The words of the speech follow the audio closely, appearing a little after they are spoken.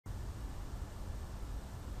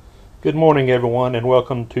Good morning, everyone, and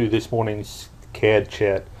welcome to this morning's CAD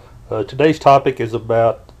Chat. Today's topic is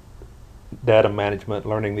about data management,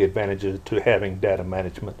 learning the advantages to having data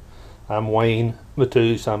management. I'm Wayne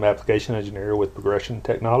Matus. I'm Application Engineer with Progression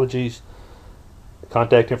Technologies.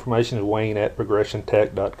 Contact information is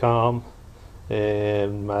wayne@progressiontech.com,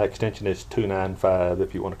 and my extension is 295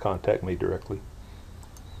 if you want to contact me directly.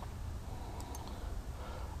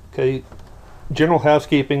 Okay, general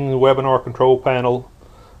housekeeping, the webinar control panel.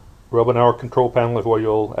 Webinar control panel is where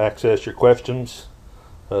you'll access your questions.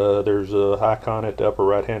 There's an icon at the upper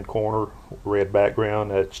right hand corner, red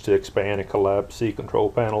background. That's to expand and collapse the control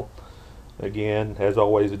panel. Again, as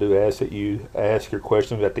always, I do ask that you ask your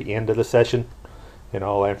questions at the end of the session, and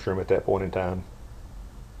I'll answer them at that point in time.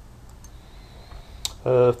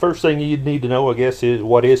 First thing you need to know, I guess, is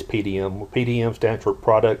what is PDM? Well, PDM stands for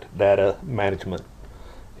Product Data Management,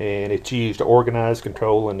 and it's used to organize,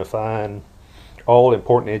 control, and define all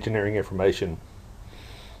important engineering information.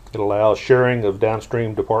 It allows sharing of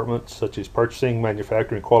downstream departments such as purchasing,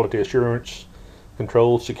 manufacturing, quality assurance,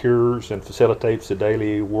 controls, secures, and facilitates the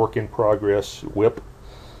daily work in progress WIP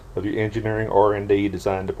of your engineering, R&D,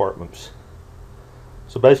 design departments.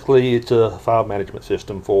 So basically it's a file management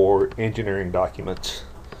system for engineering documents.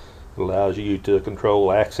 It allows you to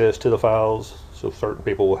control access to the files, so certain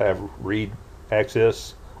people will have read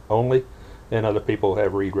access only, and other people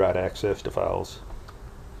have read-write access to files.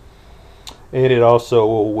 And it also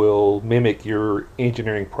will mimic your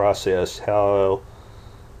engineering process, how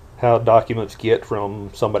documents get from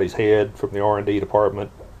somebody's head, from the R&D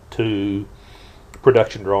department, to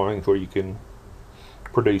production drawings where you can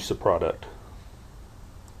produce a product.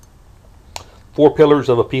 4 pillars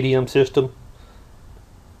of a PDM system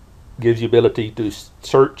gives you ability to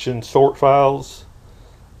search and sort files,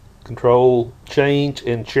 control change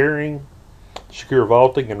and sharing, secure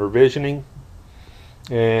vaulting and revisioning,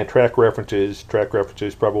 and track references. Track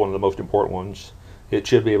references is probably one of the most important ones. It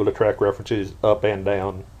should be able to track references up and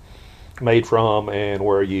down, made from and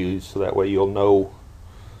where used, so that way you'll know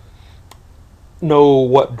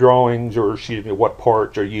what drawings, or excuse me, what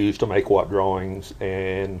parts are used to make what drawings,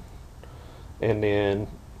 and then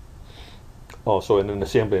also in an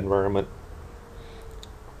assembly environment,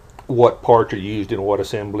 what parts are used in what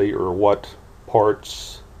assembly, or what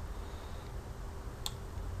parts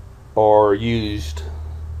are used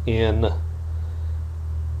in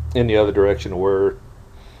the other direction, where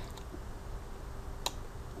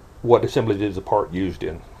what assembly is the part used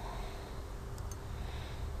in.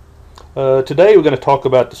 Today we're going to talk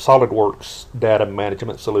about the SolidWorks data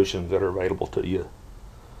management solutions that are available to you.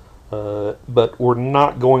 But we're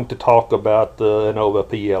not going to talk about the ANOVA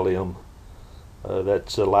PLM.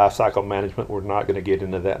 That's a life cycle management. We're not going to get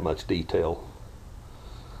into that much detail.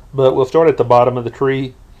 But we'll start at the bottom of the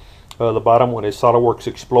tree. The bottom one is SolidWorks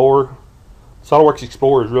Explorer. SolidWorks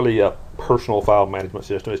Explorer is really a personal file management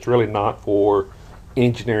system. It's really not for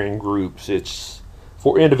engineering groups. It's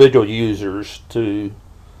for individual users to,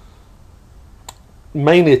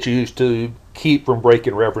 mainly it's used to keep from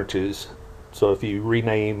breaking references. So if you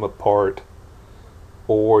rename a part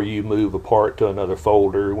or you move a part to another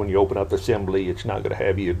folder, when you open up assembly, it's not going to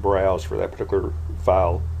have you browse for that particular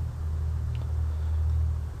file.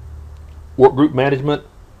 Workgroup management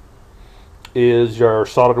is your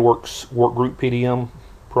SolidWorks Workgroup PDM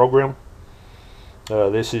program.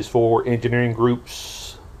 This is for engineering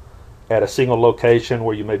groups at a single location,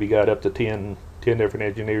 where you maybe got up to 10 different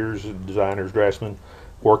engineers, designers, draftsmen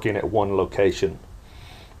working at one location.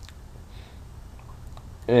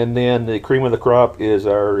 And then the cream of the crop is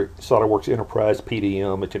our SolidWorks Enterprise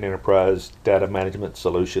PDM. It's an enterprise data management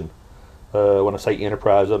solution. When I say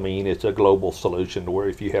enterprise, I mean it's a global solution, to where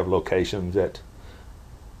if you have locations that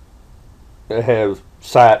have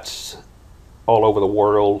sites all over the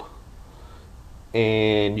world,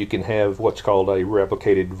 and you can have what's called a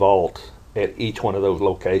replicated vault at each one of those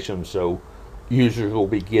locations, so users will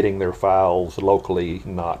be getting their files locally,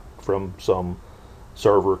 not from some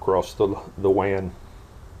server across the WAN.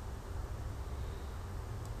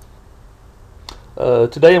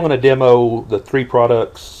 Today I'm going to demo the 3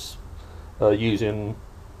 products using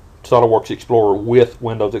SolidWorks Explorer with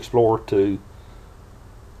Windows Explorer to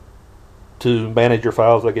manage your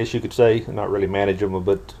files, I guess you could say. Not really manage them,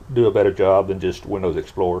 but do a better job than just Windows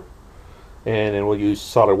Explorer. And then we'll use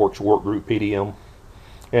SolidWorks Workgroup PDM,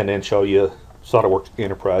 and then show you SolidWorks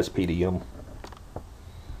Enterprise PDM.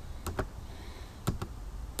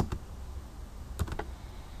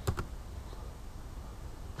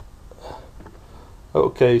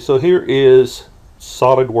 Okay, so here is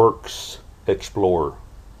SolidWorks Explorer.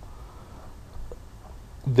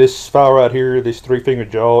 This file right here, this 3-finger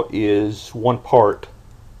jaw, is one part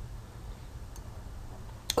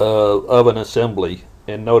of an assembly.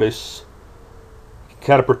 And notice,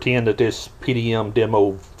 kind of pretend that this PDM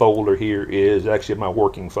demo folder here is actually my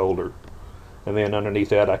working folder. And then underneath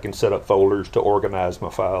that I can set up folders to organize my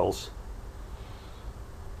files.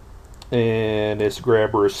 And this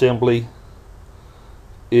grabber assembly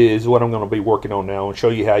is what I'm going to be working on now and show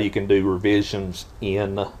you how you can do revisions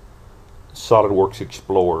in SolidWorks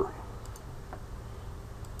Explorer.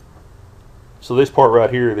 So this part right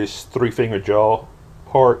here, this 3-finger jaw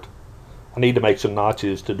part, I need to make some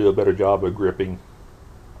notches to do a better job of gripping.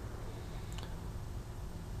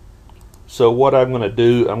 So what I'm going to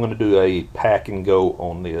do a pack and go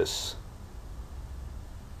on this.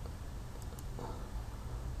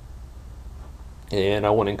 And I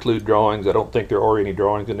want to include drawings. I don't think there are any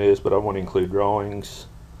drawings in this, but I want to include drawings.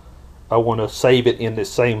 I want to save it in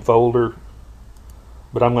this same folder,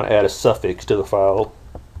 but I'm going to add a suffix to the file.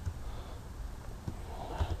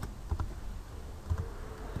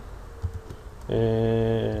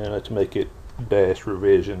 And let's make it dash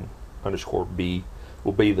revision underscore B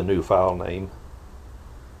will be the new file name.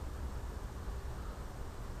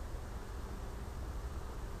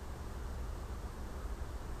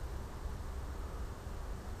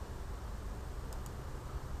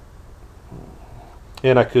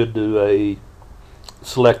 And I could do a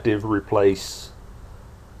selective replace,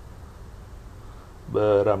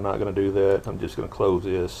 but I'm not going to do that. I'm just going to close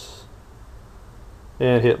this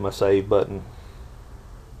and hit my save button.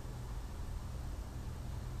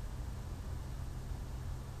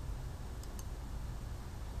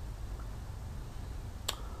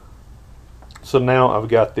 So now I've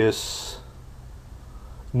got this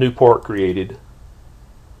new part created.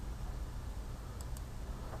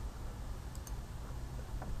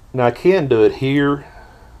 Now I can do it here,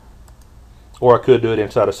 or I could do it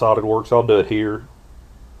inside of SolidWorks. I'll do it here.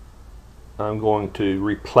 I'm going to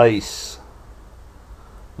replace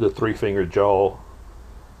the 3-finger jaw.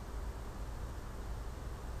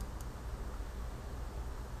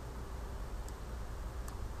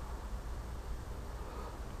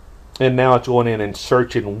 And now it's going in and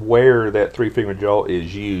searching where that 3-finger jaw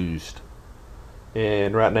is used.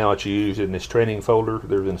 And right now it's used in this training folder.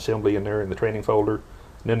 There's an assembly in there in the training folder.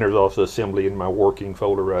 And then there's also assembly in my working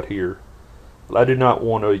folder right here. But I do not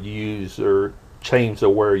want to use or change the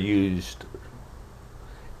where used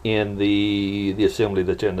in the assembly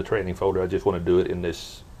that's in the training folder. I just want to do it in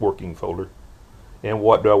this working folder. And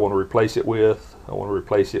what do I want to replace it with? I want to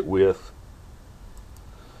replace it with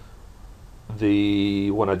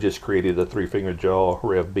the one I just created, the 3-finger jaw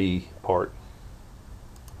Rev B part.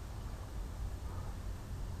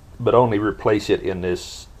 But only replace it in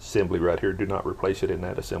this assembly right here. Do not replace it in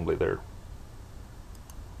that assembly there.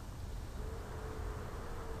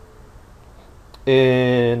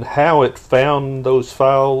 And how it found those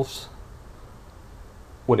files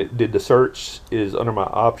when it did the search is under my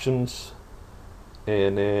options,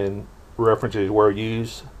 and then references where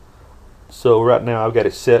used. So right now I've got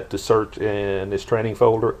it set to search in this training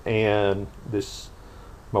folder and this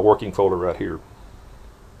my working folder right here.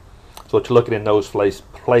 So it's looking in those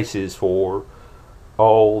places for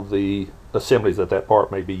all the assemblies that part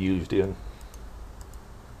may be used in.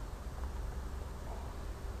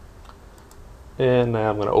 And now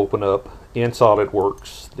I'm going to open up in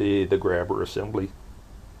SolidWorks the grabber assembly.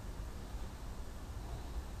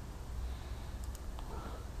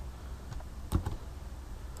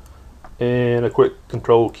 And a quick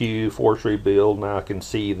Control Q force rebuild. Now I can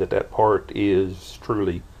see that part is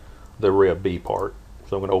truly the Rev B part.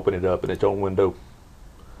 So I'm going to open it up in its own window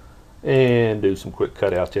and do some quick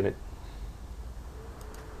cutouts in it.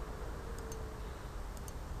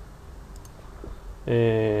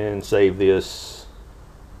 And save this.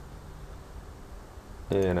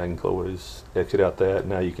 And I can close, exit out that.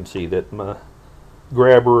 Now you can see that my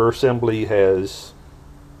grabber assembly has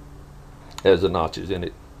the notches in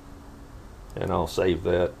it. And I'll save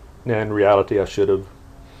that. Now in reality I should have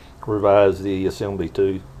revised the assembly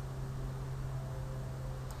too.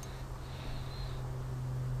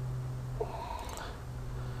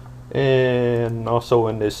 And also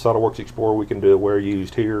in this SolidWorks Explorer we can do a where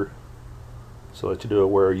used here. So let's do a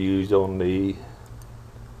where used on the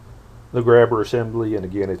grabber assembly, and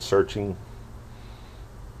again it's searching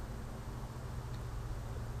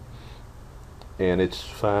and it's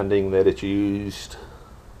finding that it's used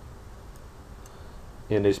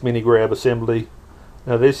in this mini grab assembly.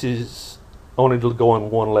 Now this is only going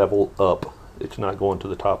one level up. It's not going to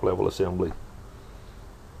the top level assembly.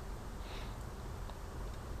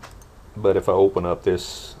 But if I open up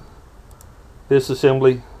this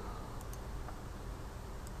assembly,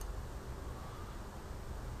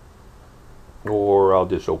 or or I'll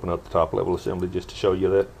just open up the top level assembly just to show you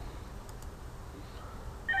that.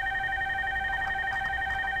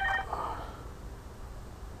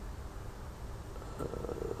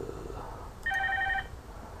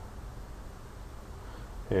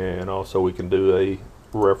 And also we can do a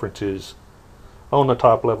references on the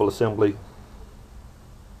top level assembly.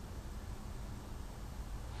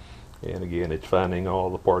 And again, it's finding all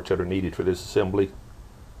the parts that are needed for this assembly.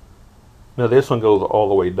 Now this one goes all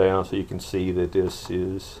the way down, so you can see that this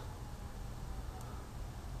is,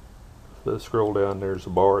 let's scroll down, there's the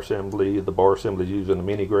bar assembly. The bar assembly is using the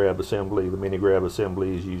mini grab assembly. The mini grab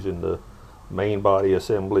assembly is using the main body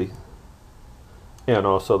assembly. And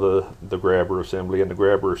also the grabber assembly, and the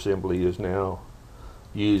grabber assembly is now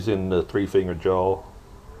using the 3-finger jaw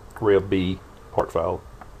Rev B part file.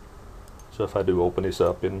 So if I do open this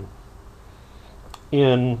up in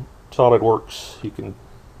SolidWorks, you can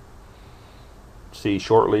see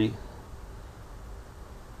shortly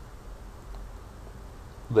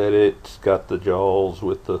that it's got the jaws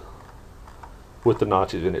with the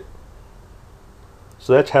notches in it.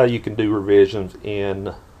 So that's how you can do revisions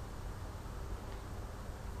in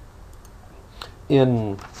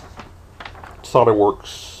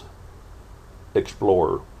SolidWorks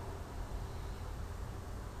Explorer.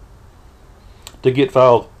 To get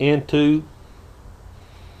files into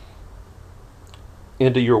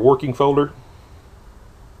your working folder,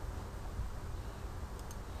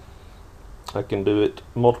 I can do it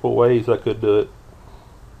multiple ways. I could do it,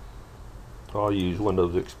 I'll use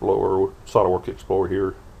Windows Explorer, SolidWorks Explorer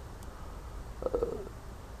here,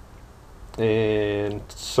 and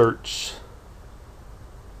search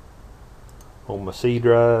on my C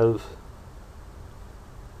drive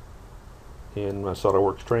in my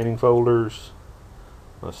SolidWorks training folders,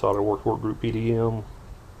 my SolidWorks Workgroup PDM,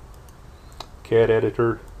 CAD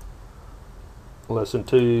editor, lesson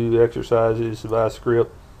 2 exercises, vice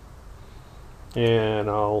script, and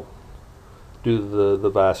I'll do the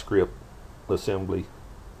vice script assembly.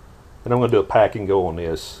 And I'm going to do a pack and go on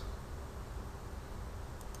this.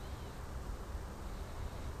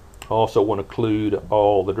 I also want to include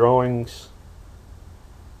all the drawings.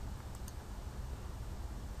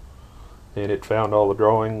 And it found all the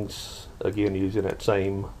drawings, again using that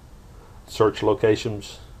same search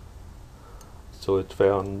locations. So it's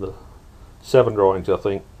found the 7 drawings, I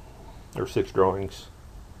think, or 6 drawings.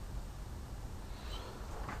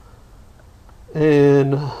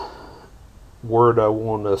 And where do I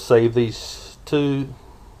want to save these to?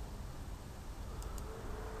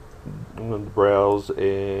 I'm going to browse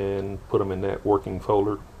and put them in that working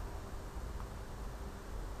folder.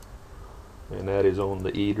 And that is on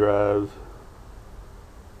the E drive.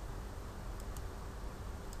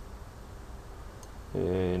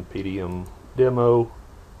 And PDM demo.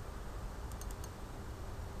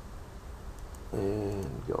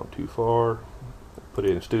 And gone too far. Put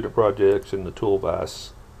it in student projects in the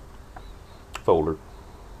toolvice folder.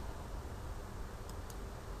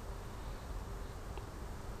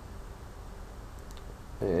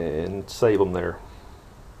 And save them there.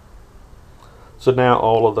 So now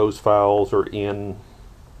all of those files are in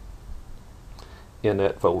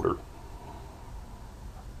that folder.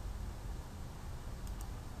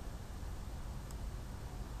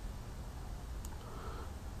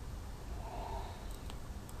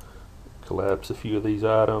 Collapse a few of these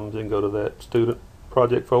items and go to that student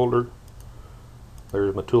project folder.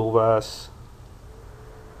 There's my toolvice.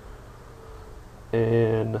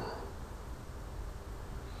 And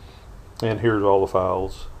here's all the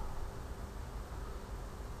files.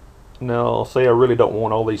 Now, say I really don't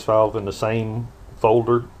want all these files in the same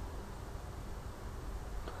folder.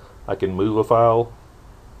 I can move a file.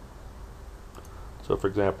 So for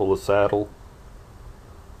example, the saddle,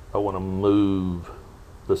 I want to move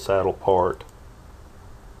the saddle part.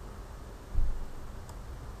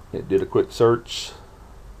 It did a quick search,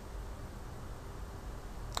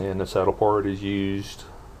 and the saddle part is used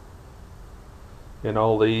in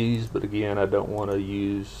all these, but again, I don't want to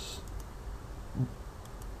use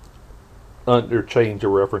or change the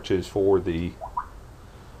references for the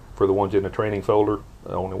ones in the training folder.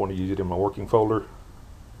 I only want to use it in my working folder,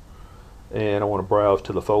 and I want to browse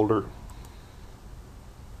to the folder.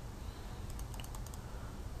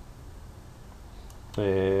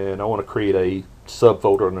 And I want to create a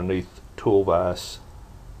subfolder underneath toolvice.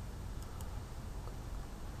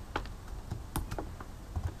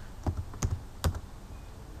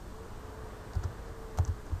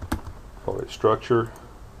 Call it structure.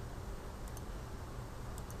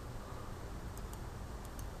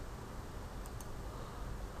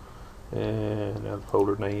 And now the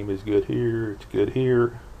folder name is good here, it's good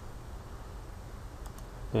here.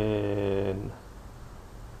 And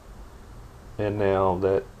and now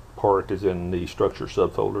that part is in the structure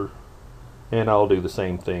subfolder, and I'll do the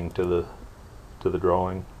same thing to the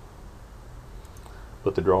drawing.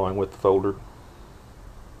 Put the drawing with the folder.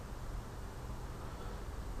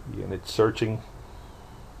 Again, it's searching,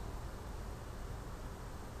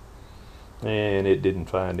 and it didn't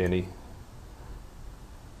find any.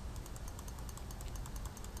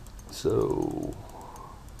 So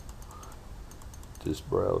just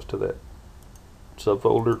browse to that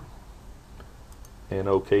subfolder and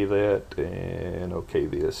OK that and OK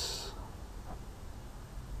this.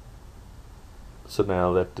 So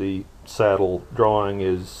now that the saddle drawing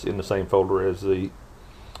is in the same folder as the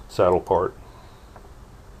saddle part.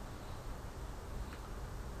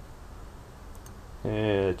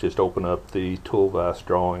 And just open up the toolvise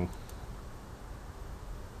drawing.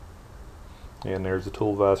 And there's the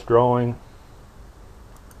toolvise drawing.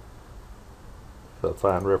 If I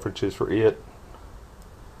find references for it,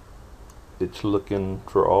 it's looking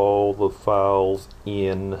for all the files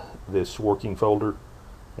in this working folder,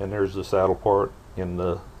 and there's the saddle part in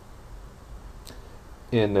that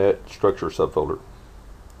structure subfolder.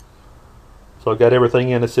 So I've got everything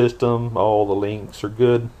in the system, all the links are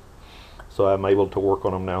good, so I'm able to work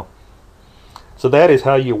on them now. So that is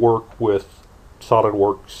how you work with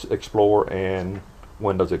SolidWorks Explorer and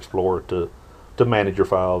Windows Explorer to manage your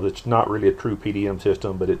files. It's not really a true PDM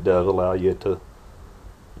system, but it does allow you to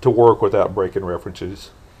work without breaking references.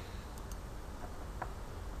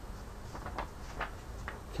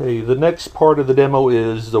 Okay, the next part of the demo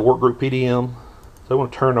is the workgroup PDM. So I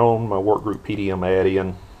want to turn on my workgroup PDM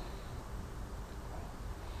add-in.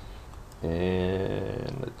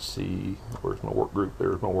 And let's see, where's my workgroup?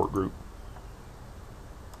 There's my workgroup.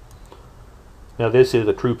 Now this is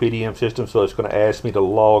a true PDM system, so it's going to ask me to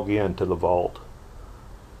log in to the vault.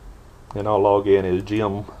 And I'll log in as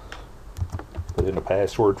Jim. Put in a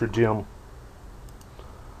password for Jim.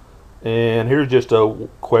 And here's just a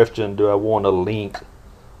question: do I want to link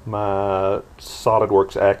my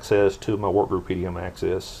SolidWorks access to my workgroup PDM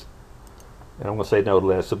access? And I'm going to say no to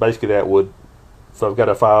that. So basically that would, if I've got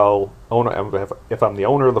a file owner, if I'm the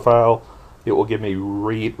owner of the file, it will give me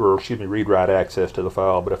read-write access to the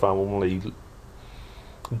file. But if I'm only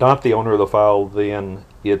not the owner of the file, then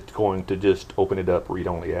it's going to just open it up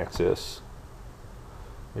read-only access.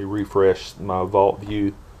 Let me refresh my vault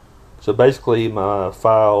view. So basically my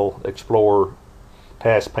file explorer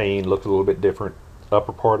task pane looks a little bit different. The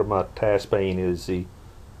upper part of my task pane is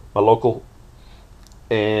my local,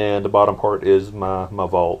 and the bottom part is my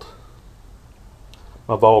vault.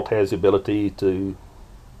 My vault has the ability to,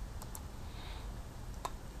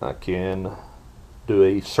 I can do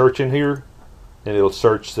a search in here, and it'll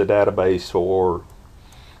search the database for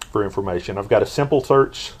information. I've got a simple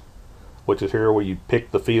search, which is here where you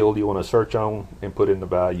pick the field you want to search on and put in the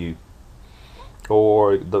value.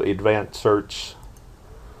 Or the advanced search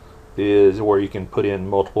is where you can put in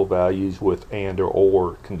multiple values with and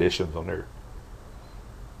or conditions on there.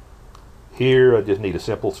 Here I just need a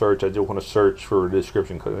simple search. I just want to search for a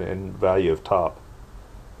description and value of top.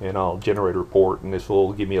 And I'll generate a report, and this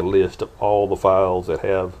will give me a list of all the files that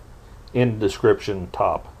have in description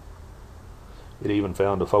top. It even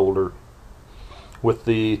found a folder with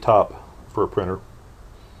the top for a printer.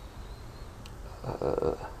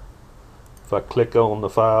 If I click on the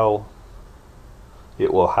file,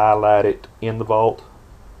 it will highlight it in the vault.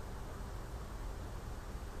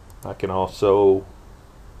 I can also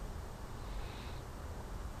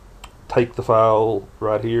take the file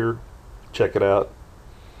right here, check it out,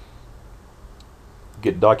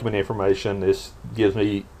 get document information. This gives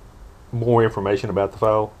me more information about the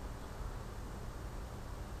file.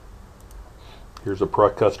 Here's the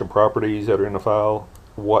custom properties that are in the file,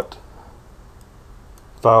 what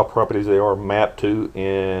file properties they are mapped to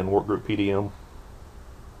in workgroup PDM.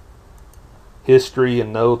 History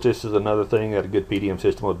and notes, this is another thing that a good PDM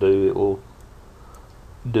system will do. It will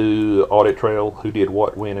do audit trail, who did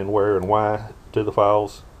what, when, and where, and why to the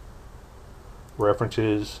files.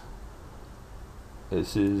 References.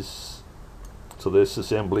 This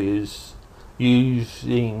assembly is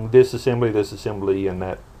using this assembly, and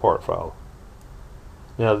that part file.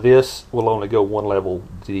 Now this will only go one level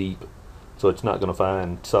deep, so it's not going to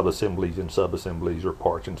find sub-assemblies and sub-assemblies or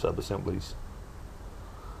parts and sub-assemblies.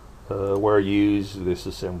 Where used, this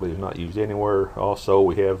assembly is not used anywhere. Also,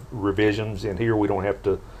 we have revisions in here. We don't have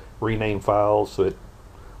to rename files, so it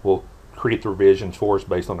will create the revisions for us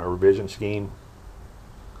based on our revision scheme.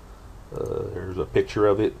 There's a picture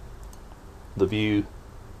of it. The view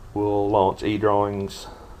will launch e-drawings.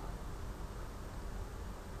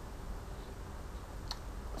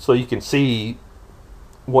 So you can see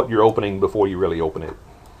what you're opening before you really open it.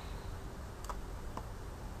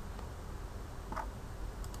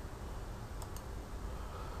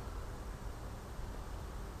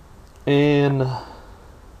 And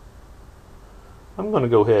I'm going to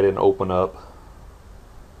go ahead and open up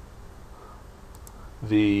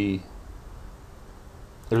there's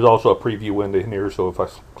also a preview window in here, so if I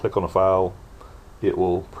click on a file, it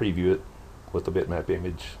will preview it with the bitmap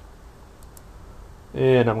image.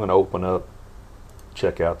 And I'm going to open up,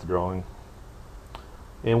 check out the drawing.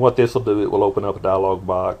 And what this will do, it will open up a dialog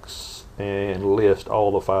box and list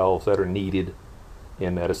all the files that are needed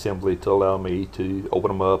in that assembly to allow me to open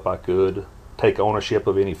them up. I could take ownership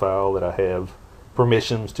of any file that I have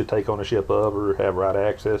permissions to take ownership of or have right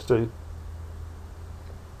access to.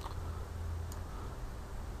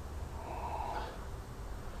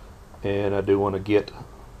 And I do want to get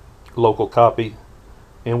local copy,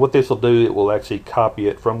 and what this will do, it will actually copy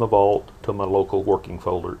it from the vault to my local working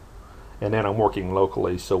folder, and then I'm working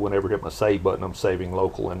locally, so whenever I hit my save button, I'm saving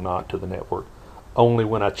local and not to the network. Only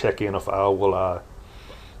when I check in a file will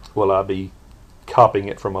I be copying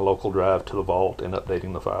it from a local drive to the vault and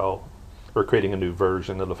updating the file or creating a new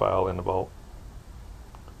version of the file in the vault.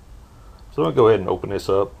 So I'm going to go ahead and open this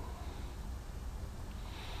up,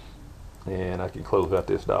 and I can close out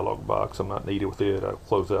this dialog box. I'm not needed with it. I'll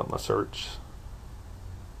close out my search.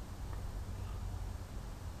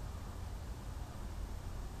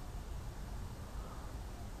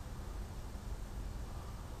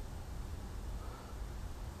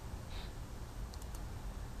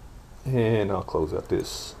 And I'll close out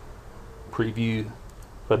this preview.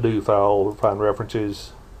 If I do file find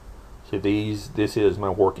references, see this is my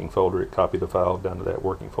working folder. It copied the file down to that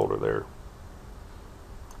working folder there.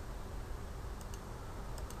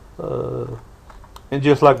 And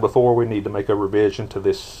just like before, we need to make a revision to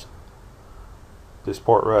this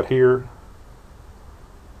part right here.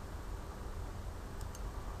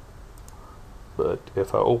 But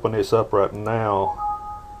if I open this up right now,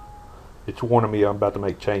 it's warning me I'm about to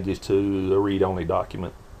make changes to a read-only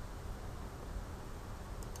document.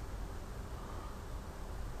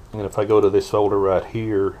 And if I go to this folder right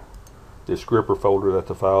here, this gripper folder that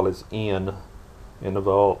the file is in the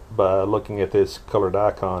vault, by looking at this colored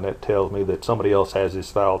icon, it tells me that somebody else has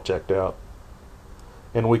this file checked out.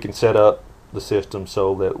 And we can set up the system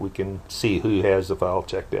so that we can see who has the file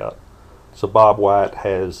checked out. So Bob White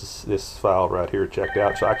has this file right here checked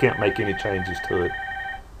out, so I can't make any changes to it.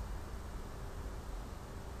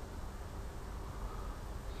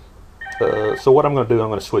 So what I'm going to do, I'm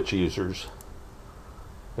going to switch users.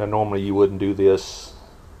 Now normally you wouldn't do this.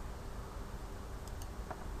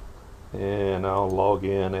 And I'll log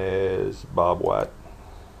in as Bob White.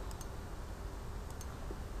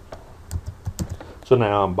 So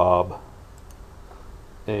now I'm Bob.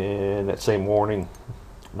 And that same warning,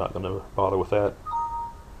 I'm not going to bother with that.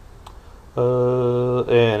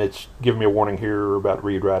 And it's giving me a warning here about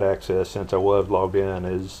read-write access since I was logged in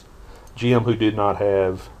as Jim, who did not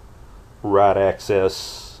have write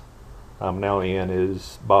access. I'm now in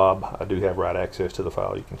as Bob. I do have write access to the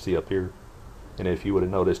file, you can see up here. And if you would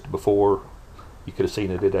have noticed before, you could have seen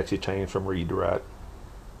that it actually changed from read to write.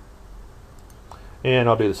 And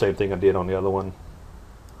I'll do the same thing I did on the other one.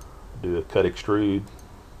 Do a cut extrude.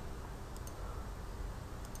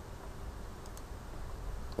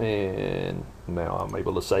 And now I'm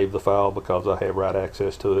able to save the file because I have write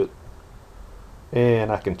access to it.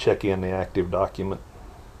 And I can check in the active document.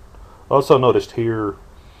 Also noticed here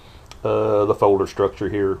the folder structure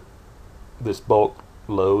here. This bulk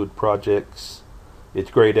load projects, it's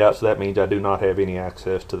grayed out, so that means I do not have any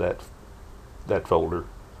access to that folder.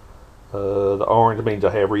 The orange means I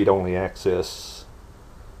have read-only access.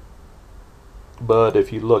 But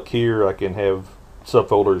if you look here, I can have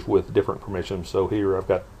subfolders with different permissions. So here I've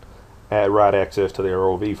got write access to the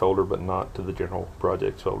ROV folder, but not to the general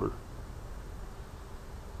projects folder.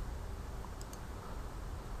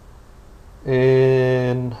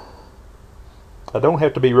 And I don't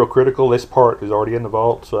have to be real critical. This part is already in the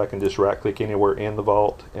vault, so I can just right click anywhere in the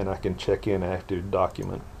vault and I can check in active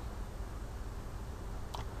document.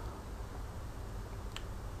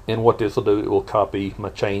 And what this will do, it will copy my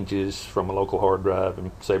changes from a local hard drive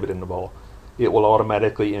and save it in the vault. It will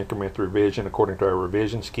automatically increment the revision according to our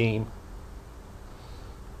revision scheme.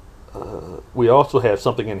 We also have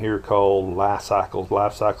something in here called life cycles.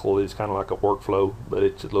 Life cycle is kind of like a workflow, but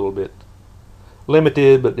it's a little bit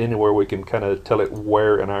limited, but anywhere we can kind of tell it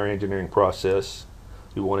where in our engineering process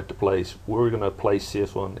we want it to place. We're going to place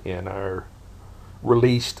this one in our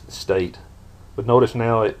released state, but notice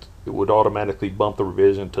now it would automatically bump the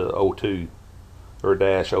revision to 02 or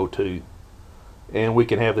 -02, and we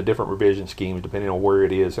can have the different revision schemes depending on where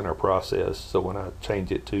it is in our process. So when I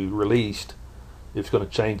change it to released, it's going to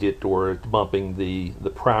change it to where it's bumping the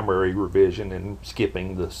primary revision and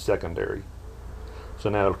skipping the secondary. So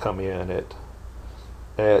now it'll come in at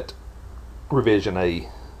at revision A,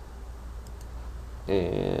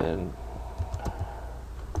 and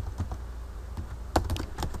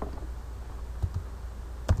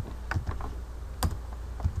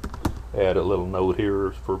add a little note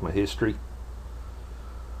here for my history.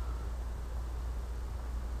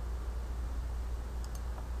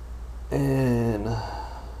 And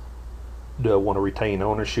do I want to retain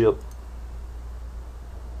ownership?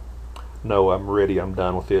 No, I'm ready. I'm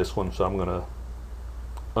done with this one, so I'm going to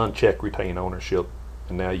uncheck retain ownership.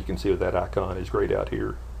 And now you can see that icon is grayed out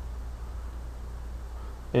here.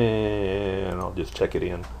 And I'll just check it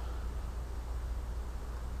in.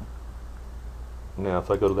 Now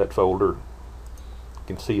if I go to that folder, you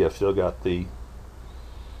can see I've still got the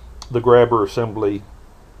grabber assembly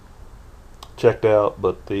checked out,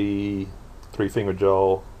 but the 3-finger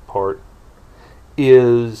jaw part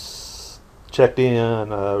is checked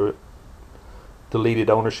in. Deleted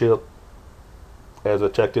ownership as I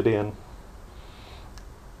checked it in,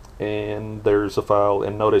 and there's a file,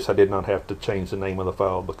 and notice I did not have to change the name of the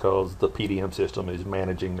file because the PDM system is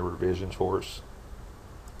managing the revisions for us.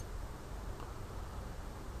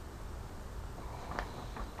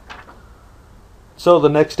 So the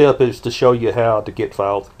next step is to show you how to get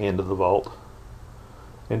files into the vault,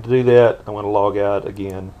 and to do that I'm going to log out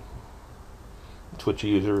again, switch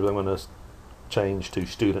users. I'm going to change to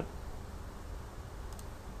student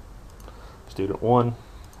 1,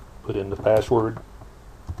 put in the password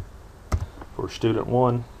for student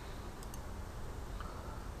 1,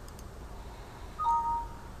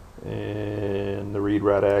 and the read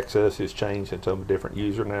write access is changed into a different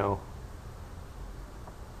user now,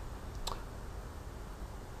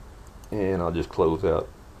 and I'll just close out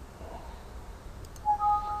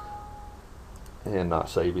and not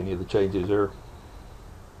save any of the changes there.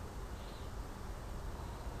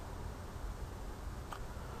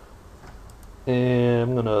 And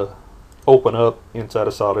I'm going to open up inside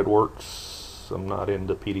of SolidWorks. I'm not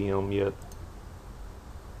into PDM yet.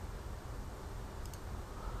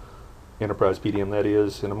 Enterprise PDM, that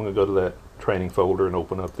is. And I'm going to go to that training folder and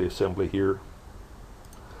open up the assembly here.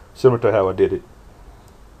 Similar to how I did it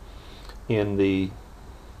in the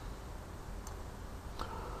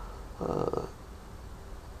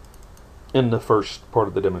first part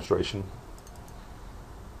of the demonstration.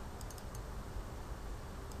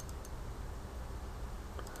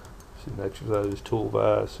 Next is tool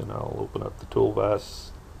vise, and I'll open up the tool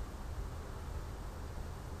vise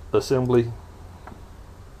assembly.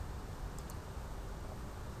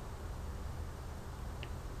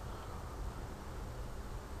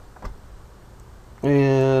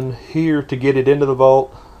 And here, to get it into the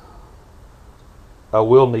vault, I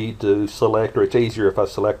will need to select, or it's easier if I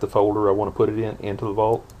select the folder I want to put it into the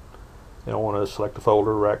vault. And I want to select the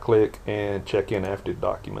folder, right click, and check in active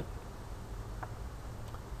document.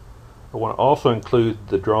 I want to also include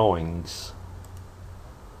the drawings.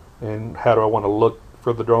 And how do I want to look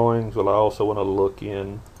for the drawings? Well, I also want to look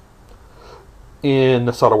in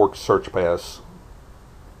the SolidWorks Search Pass.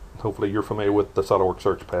 Hopefully you're familiar with the SolidWorks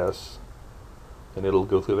Search Pass. And it'll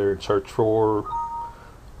go through there and search for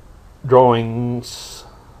drawings.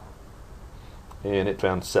 And it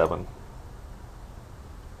found 7.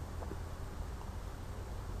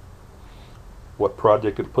 What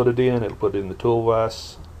project it put it in? It'll put it in the tool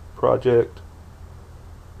vise project,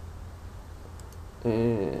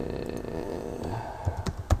 and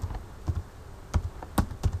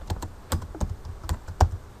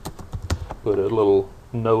put a little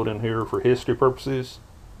note in here for history purposes.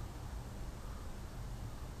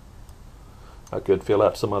 I could fill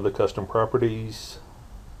out some other custom properties.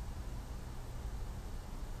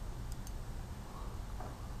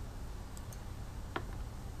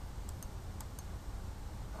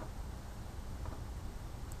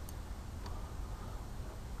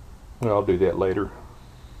 I'll do that later.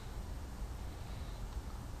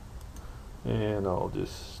 And I'll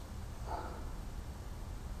just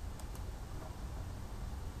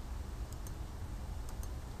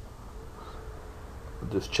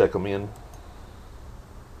check them in.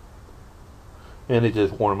 And it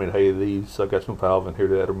just warned me, hey, these, I've got some files in here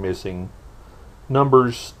that are missing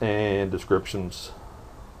numbers and descriptions.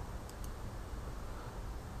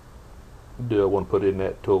 Do I want to put it in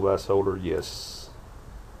that tool vise folder? Yes.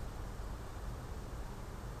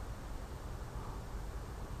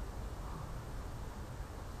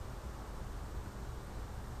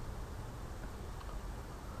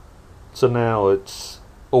 So now it's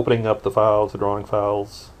opening up the files, the drawing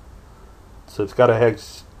files. So it's got a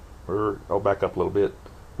hex, or I'll back up a little bit.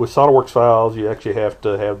 With SolidWorks files, you actually have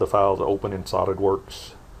to have the files open in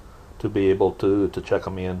SolidWorks to be able to check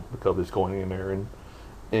them in, because it's going in there. And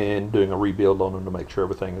and doing a rebuild on them to make sure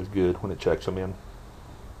everything is good when it checks them in.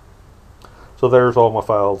 So there's all my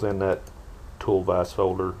files in that toolvice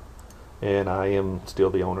folder, and I am still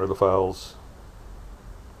the owner of the files.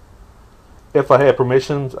 If I have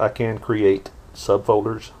permissions, I can create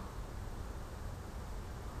subfolders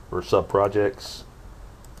or sub-projects.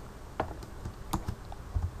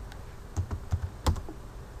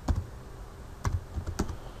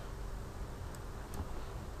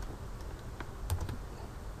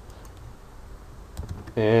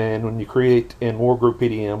 And when you create in Workgroup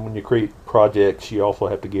PDM, when you create projects, you also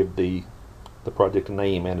have to give the project a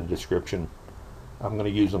name and a description. I'm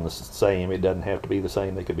going to use them the same. It doesn't have to be the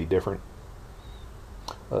same. They could be different.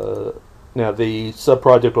 Now the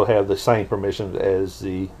sub-project will have the same permissions as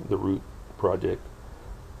the root project.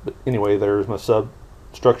 But anyway, there's my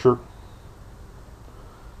substructure.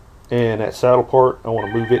 And that saddle part, I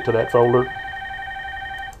want to move it to that folder.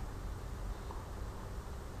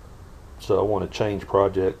 So I want to change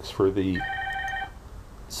projects for the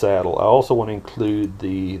saddle. I also want to include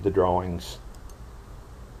the drawings.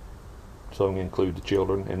 So I'm going to include the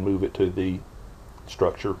children and move it to the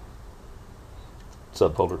structure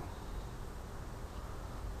subfolder.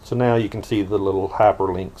 So now you can see the little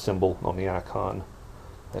hyperlink symbol on the icon.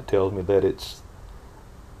 That tells me that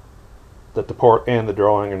the part and the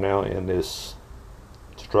drawing are now in this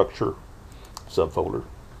structure subfolder.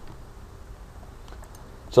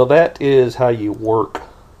 So that is how you work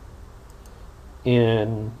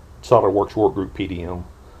in SolidWorks Workgroup PDM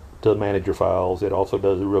to manage your files. It also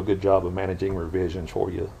does a real good job of managing revisions for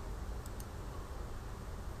you.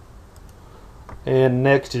 And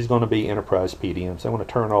next is going to be Enterprise PDM. So I'm going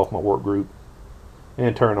to turn off my Workgroup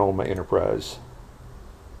and turn on my Enterprise.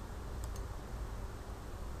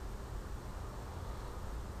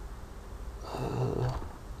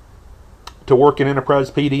 To work in Enterprise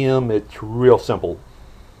PDM, it's real simple.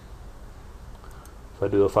 If I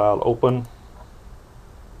do a file open,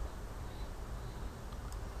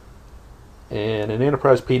 and in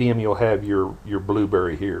Enterprise PDM you'll have your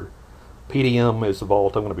Blueberry here. PDM is the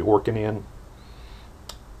vault I'm going to be working in,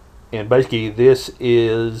 and basically this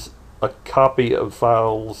is a copy of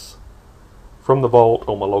files from the vault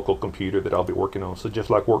on my local computer that I'll be working on. So just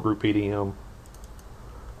like Workgroup PDM,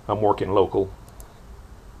 I'm working local.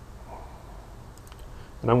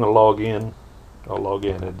 And I'm going to log in. I'll log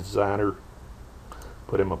in as Designer,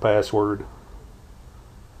 put in my password,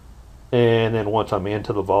 and then once I'm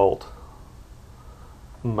into the vault,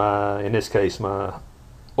 in this case my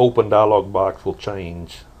open dialog box will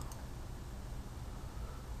change.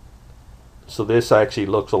 So this actually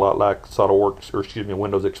looks a lot like SolidWorks, or excuse me,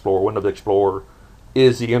 Windows Explorer. Windows Explorer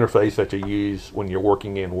is the interface that you use when you're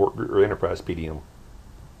working in Enterprise PDM.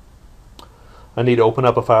 I need to open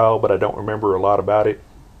up a file, but I don't remember a lot about it.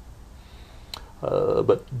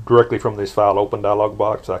 But directly from this file open dialog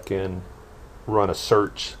box, I can run a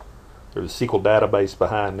search. There's a SQL database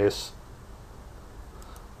behind this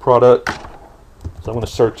product, so I'm going to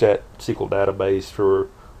search that SQL database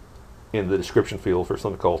in the description field for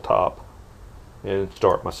something called top, and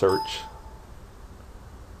start my search.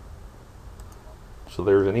 So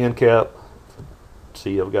there's an end cap.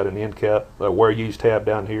 See, I've got an end cap, where used tab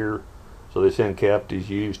down here. So this end cap is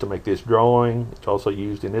used to make this drawing. It's also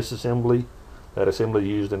used in this assembly. That assembly is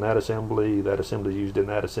used in that assembly. That assembly is used in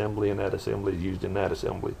that assembly, and that assembly is used in that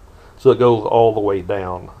assembly. So it goes all the way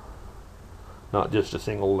down, not just a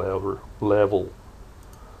single level.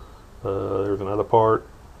 There's another part.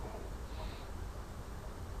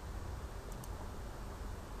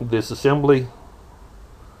 This assembly.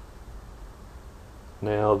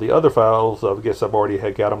 Now the other files, I guess I've already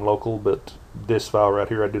got them local, but this file right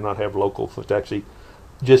here I do not have local. So it's actually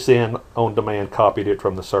just on demand copied it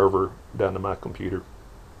from the server down to my computer,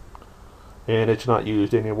 and it's not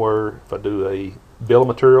used anywhere. If I do a bill of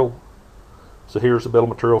material, so here's the bill of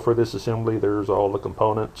material for this assembly. There's all the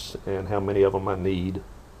components and how many of them I need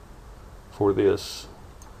for this.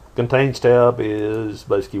 Contains tab is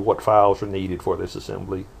basically what files are needed for this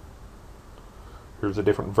assembly. Here's the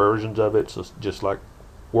different versions of it. So just like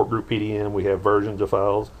Workgroup PDM, we have versions of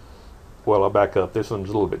files. Well, I'll back up. This one's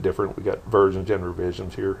a little bit different. We got versions and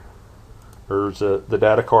revisions here. There's the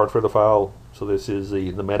data card for the file. So this is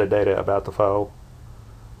the metadata about the file.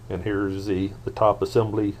 And here's the top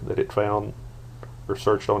assembly that it found, or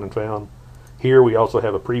searched on and found. Here we also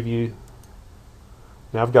have a preview.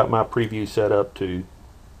 Now I've got my preview set up to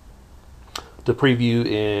preview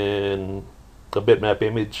in a bitmap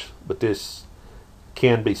image, but this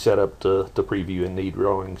can be set up to preview in need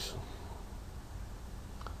drawings.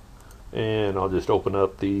 And I'll just open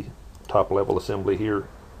up the top level assembly here.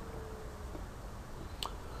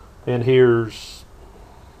 And here's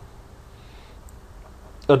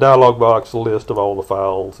a dialog box list of all the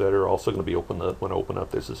files that are also going to be opened up when I open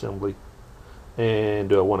up this assembly. And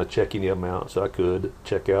do I want to check any amount? So I could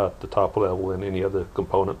check out the top level and any other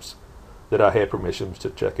components that I have permissions to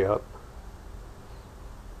check out.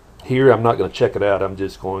 Here I'm not going to check it out, I'm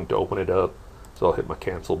just going to open it up. So I'll hit my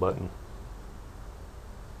cancel button.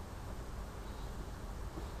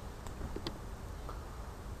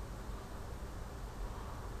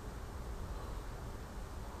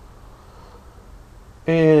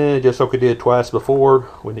 And just like we did twice before,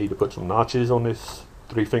 we need to put some notches on this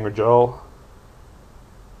 3-finger jaw.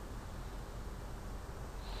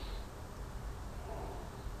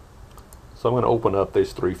 So I'm going to open up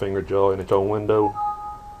this 3-finger jaw in its own window.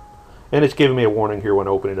 And it's giving me a warning here when I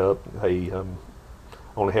open it up. Hey,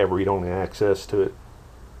 only have read-only access to it.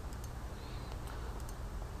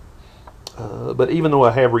 But even though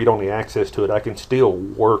I have read-only access to it, I can still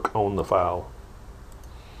work on the file.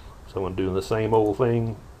 So I'm doing the same old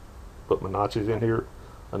thing. Put my notches in here.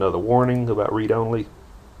 Another warning about read-only.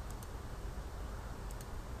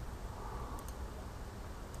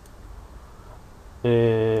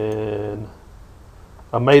 And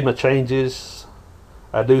I made my changes.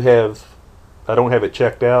 I don't have it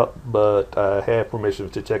checked out, but I have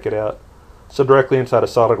permissions to check it out. So directly inside of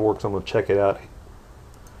SolidWorks, I'm going to check it out.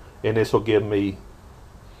 And this will give me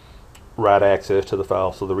write access to the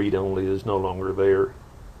file, so the read-only is no longer there.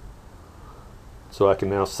 So I can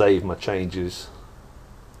now save my changes.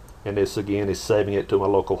 And this again is saving it to my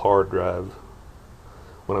local hard drive.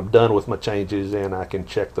 When I'm done with my changes, then I can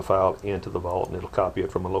check the file into the vault and it'll copy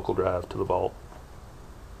it from a local drive to the vault.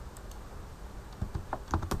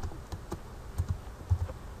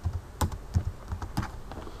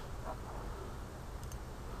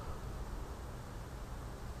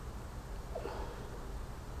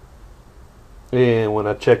 And when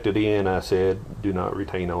I checked it in, I said do not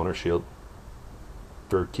retain ownership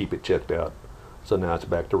or keep it checked out. So now it's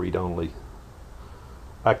back to read-only.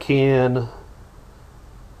 I can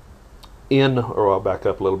I'll back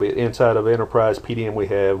up a little bit. Inside of Enterprise PDM we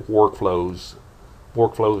have workflows.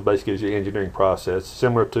 Workflows basically is your engineering process,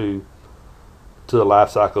 similar to the life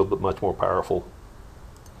cycle, but much more powerful.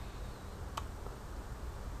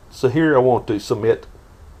 So here I want to submit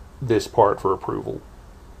this part for approval.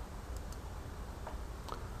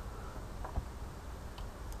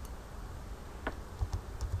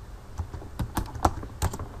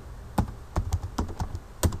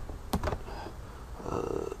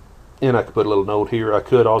 And I could put a little note here. I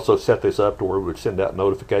could also set this up to where we would send out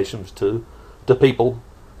notifications to people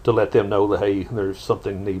to let them know that, hey, there's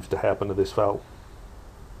something needs to happen to this file.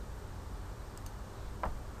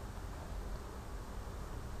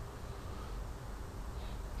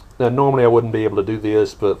 Now normally I wouldn't be able to do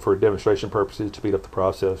this, but for demonstration purposes, to speed up the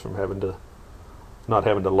process from not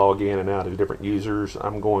having to log in and out of different users,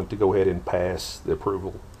 I'm going to go ahead and pass the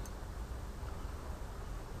approval.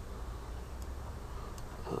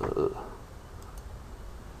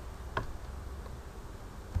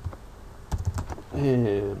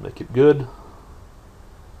 And make it good.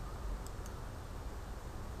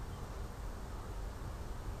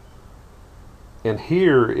 And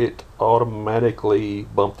here it automatically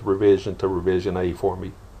bumped the revision to revision A for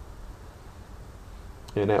me.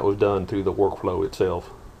 And that was done through the workflow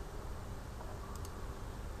itself.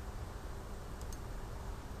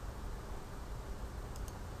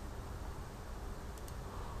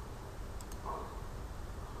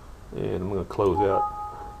 And I'm going to close out.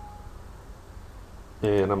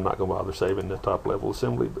 And I'm not going to bother saving the top level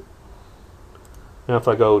assembly. But now if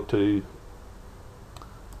I go to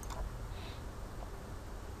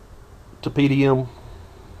PDM,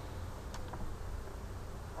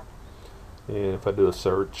 and if I do a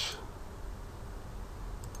search,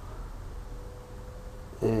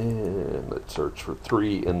 and let's search for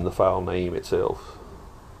 3 in the file name itself.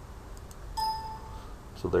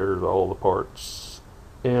 So there's all the parts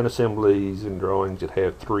and assemblies and drawings that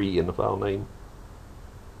have 3 in the file name.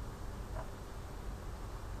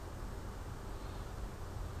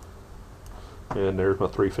 And there's my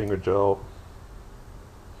 3-finger jaw.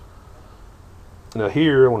 Now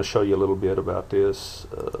here I want to show you a little bit about this.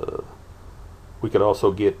 We could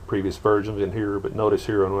also get previous versions in here, but notice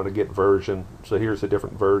here I'm going to get version. So here's the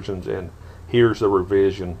different versions, and here's the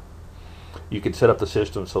revision. You can set up the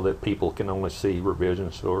system so that people can only see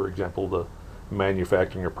revisions. For example, the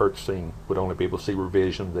manufacturing or purchasing would only be able to see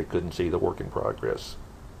revisions. They couldn't see the work in progress.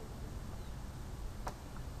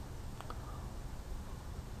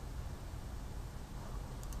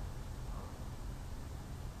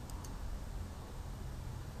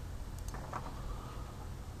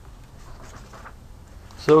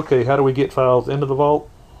 So okay, how do we get files into the vault?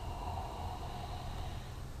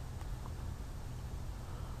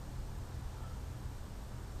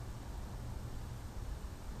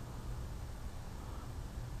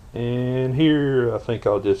 And here I think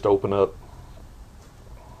I'll just open up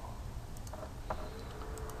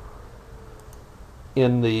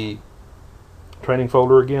in the training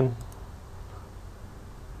folder again.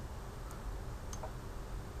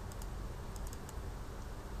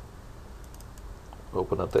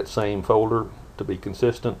 Open up that same folder to be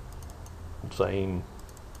consistent. Same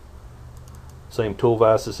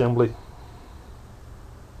toolvise assembly.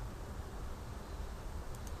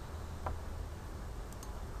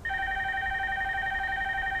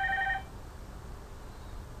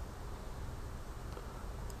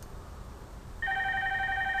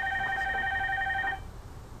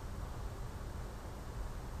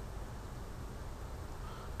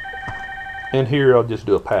 And here I'll just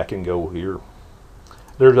do a pack and go here.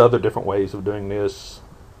 There's other different ways of doing this,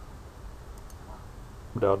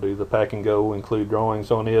 but I'll do the pack and go, include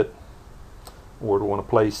drawings on it. Where do I want to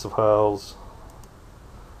place the files?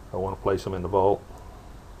 I want to place them in the vault.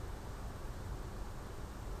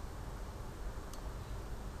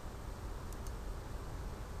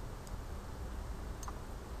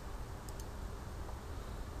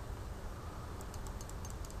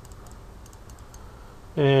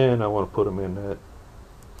 And I want to put them in that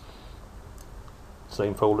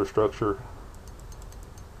same folder structure.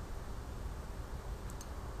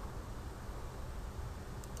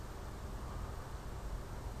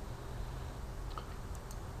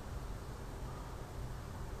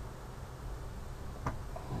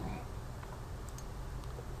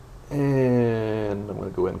 And I'm going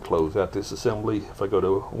to go ahead and close out this assembly. If I go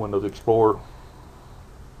to Windows Explorer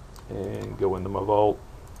and go into my vault,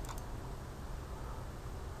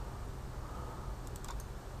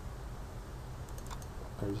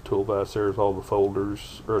 there's a toolbox. There's all the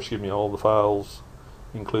folders, or excuse me, all the files,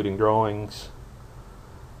 including drawings.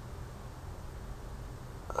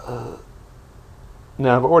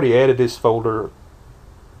 Now I've already added this folder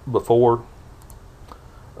before.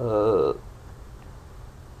 I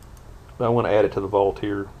want to add it to the vault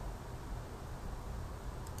here.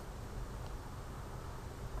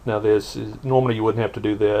 Now this is, normally you wouldn't have to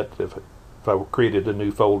do that. If I created a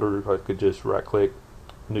new folder, I could just right click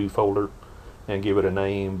new folder and give it a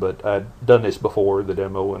name, but I'd done this before the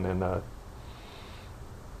demo, and then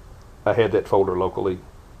I had that folder locally.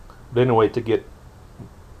 But anyway, to get,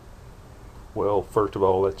 well, first of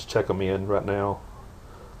all, let's check them in right now.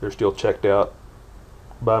 They're still checked out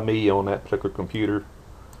by me on that particular computer.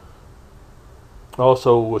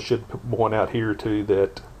 Also, I should point out here too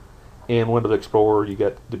that in Windows Explorer you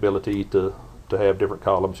got the ability to have different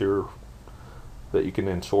columns here that you can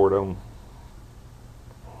then sort them.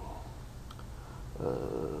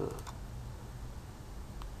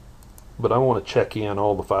 But I want to check in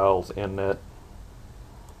all the files in that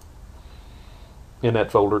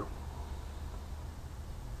folder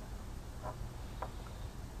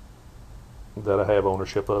that I have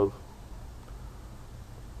ownership of.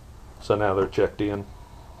 So now they're checked in.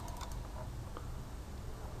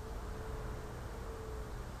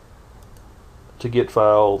 To get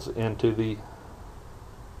files into the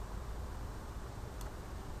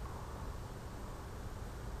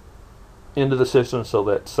system, so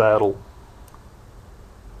that saddle.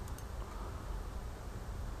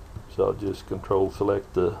 So I'll just control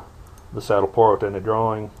select the saddle part in the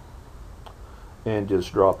drawing and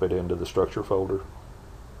just drop it into the structure folder.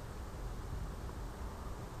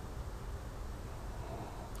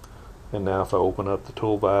 And now if I open up the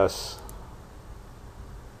toolvise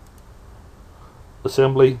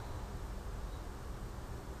assembly,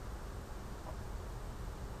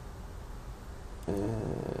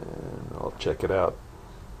 and I'll check it out,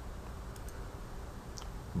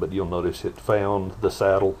 but you'll notice it found the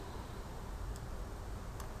saddle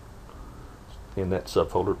in that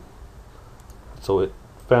subfolder. So it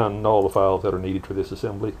found all the files that are needed for this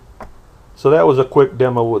assembly. So that was a quick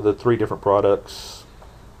demo of the 3 different products.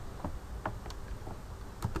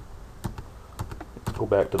 Let's go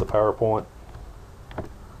back to the PowerPoint.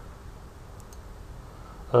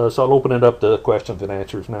 So I'll open it up to questions and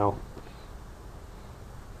answers now.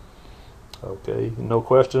 Okay, no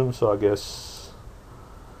questions, so I guess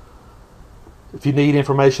if you need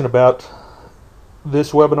information about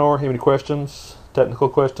this webinar, have any questions, technical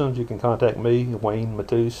questions, you can contact me, Wayne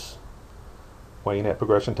Matus,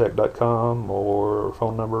 Wayne@progressiontech.com, or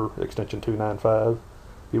phone number extension 295.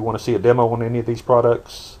 If you want to see a demo on any of these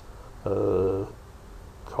products, call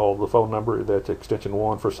the phone number, that's extension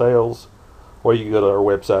 1 for sales, or you can go to our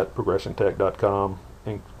website, progressiontech.com,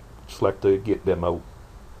 and select the Get Demo.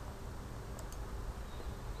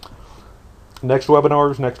 Next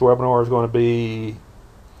webinar is going to be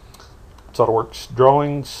SOLIDWORKS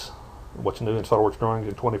drawings. What's new in SOLIDWORKS drawings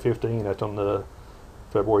in 2015. That's on the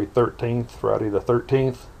February 13th, Friday the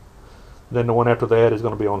 13th. Then the one after that is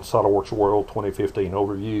going to be on SOLIDWORKS World 2015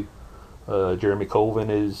 overview. Jeremy Colvin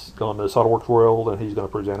is going to SOLIDWORKS World, and he's going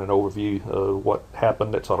to present an overview of what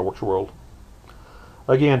happened at SOLIDWORKS World.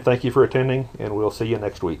 Again, thank you for attending, and we'll see you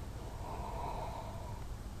next week.